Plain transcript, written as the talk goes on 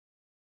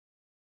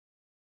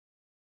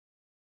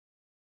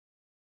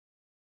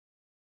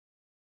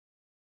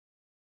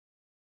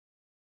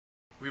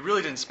We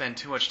really didn't spend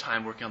too much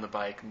time working on the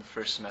bike in the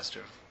first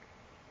semester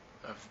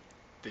of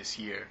this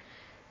year,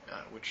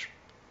 which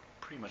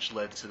pretty much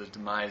led to the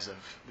demise of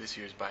this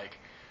year's bike.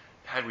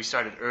 Had we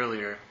started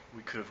earlier,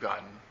 we could have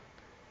gotten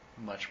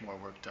much more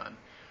work done.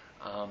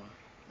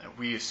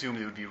 We assumed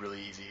it would be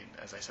really easy,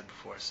 as I said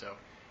before, so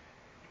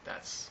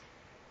that's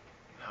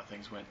how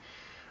things went.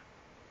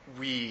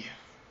 When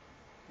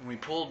we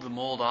pulled the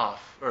mold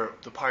off, or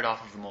the part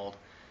off of the mold,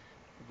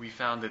 we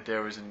found that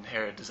there was an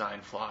inherent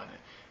design flaw in it.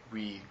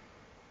 We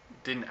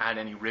didn't add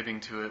any ribbing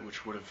to it,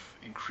 which would have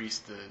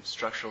increased the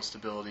structural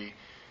stability.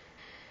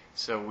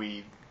 So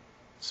we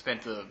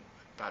spent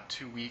about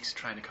 2 weeks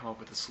trying to come up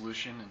with a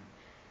solution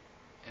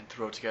and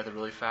throw it together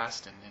really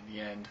fast, and in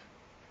the end,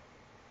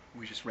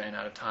 we just ran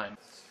out of time.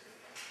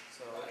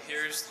 So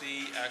here's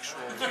the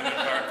actual human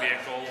powered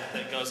vehicle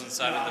that goes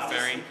inside of the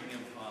fairing.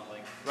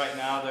 Right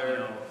now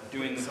they're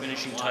doing the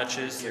finishing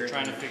touches. They're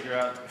trying to figure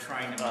out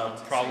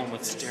a problem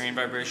with steering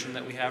vibration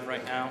that we have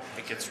right now.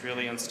 It gets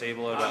really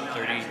unstable at about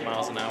 30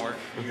 miles an hour,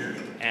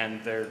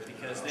 and they're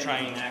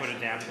trying to put a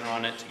dampener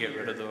on it to get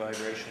rid of the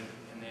vibration.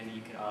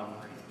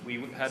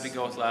 We had to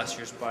go with last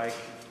year's bike.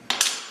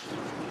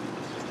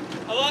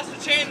 I lost the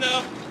chain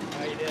though.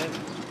 Oh, you did?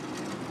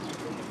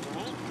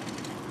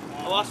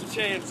 I lost the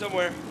chain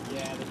somewhere.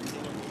 Yeah.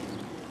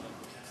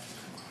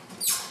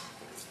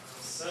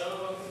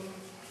 So...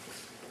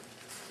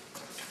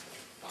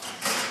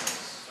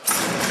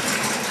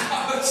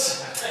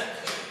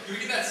 Can we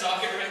get that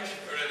socket wrench?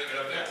 Or did I leave it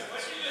up there? What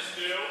did you just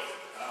do?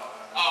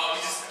 Oh,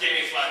 he just gave me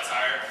a flat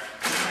tire.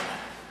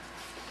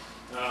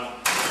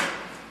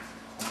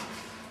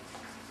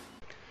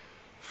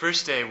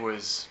 First day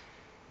was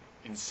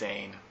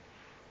insane.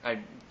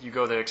 You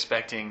go there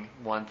expecting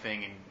one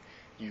thing and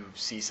you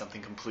see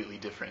something completely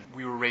different.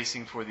 We were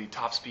racing for the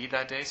top speed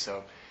that day,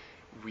 so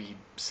we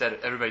said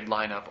everybody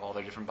line up all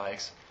their different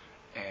bikes,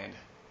 and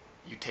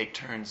you take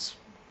turns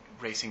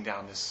racing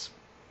down this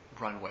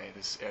runway,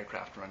 this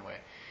aircraft runway,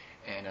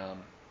 and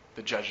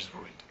the judges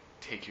would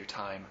take your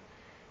time,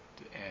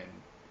 and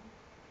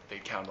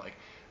they'd count like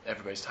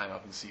everybody's time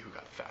up and see who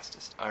got the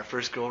fastest. Our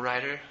first girl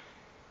rider,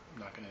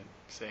 I'm not going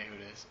to say who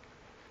it is,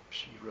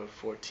 she rode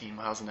 14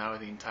 miles an hour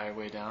the entire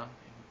way down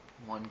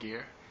in one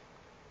gear.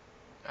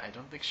 I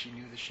don't think she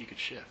knew that she could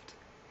shift.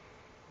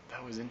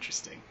 That was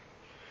interesting.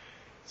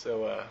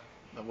 So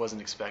that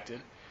wasn't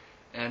expected.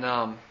 And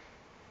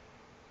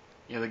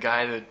the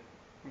guy that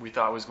we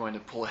thought was going to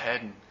pull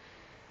ahead and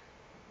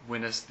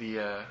win us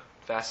the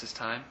fastest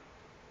time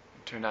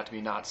turned out to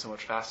be not so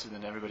much faster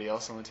than everybody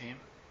else on the team.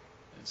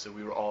 And so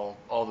we were all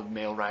the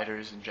male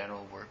riders in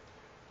general were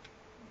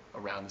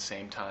around the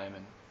same time,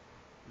 and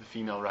the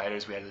female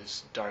riders, we had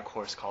this dark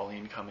horse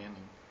Colleen come in, and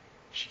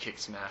she kicked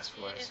some ass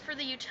for us. For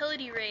the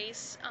utility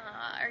race,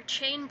 our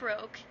chain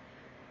broke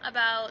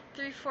about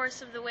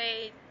 3/4 of the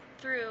way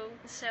through,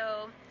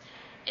 so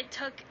it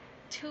took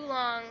too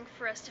long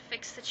for us to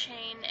fix the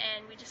chain,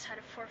 and we just had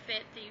to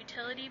forfeit the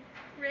utility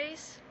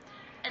race.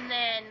 And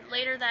then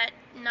later that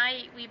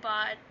night we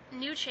bought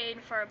new chain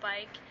for our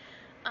bike,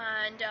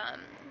 and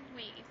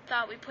we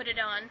thought we put it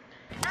on.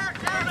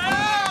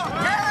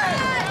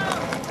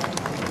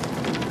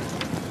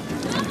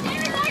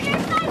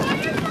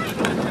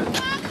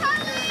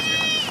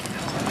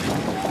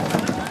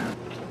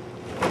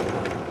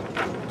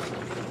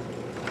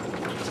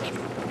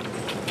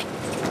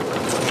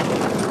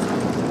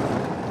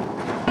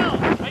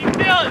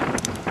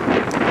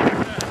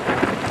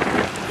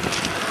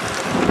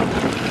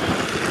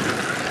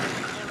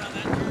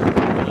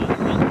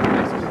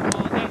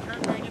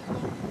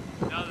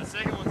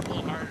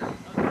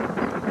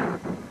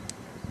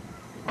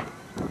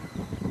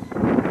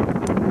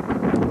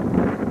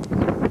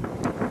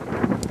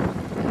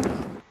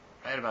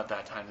 About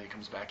that time that he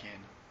comes back in,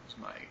 it was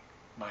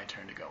my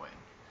turn to go in.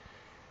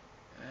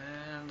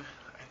 And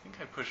I think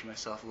I pushed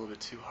myself a little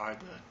bit too hard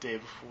the day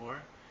before.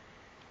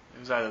 It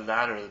was either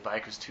that or the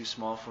bike was too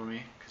small for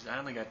me, because I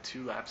only got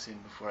 2 laps in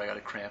before I got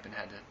a cramp and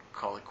had to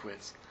call it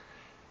quits.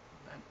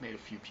 That made a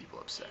few people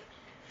upset.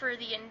 For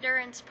the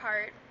endurance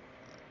part,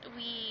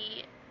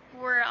 we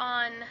were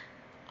on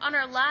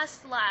our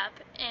last lap,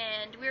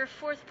 and we were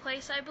 4th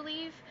place, I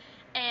believe,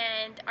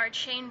 and our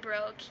chain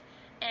broke,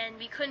 and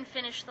we couldn't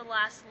finish the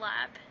last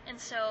lap, and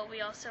so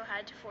we also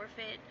had to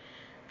forfeit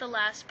the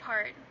last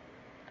part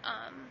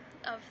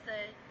of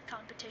the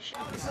competition.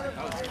 We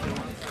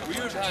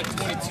would have had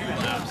 22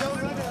 laps.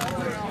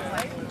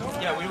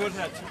 Yeah, we would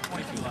have had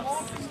 22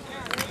 laps.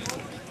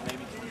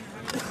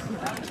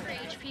 For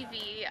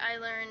HPV, I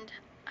learned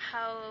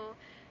how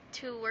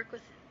to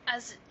work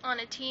on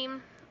a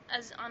team,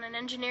 on an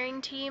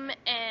engineering team,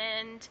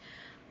 and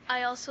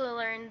I also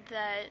learned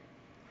that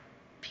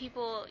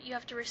you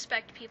have to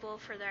respect people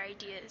for their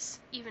ideas,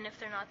 even if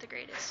they're not the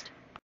greatest.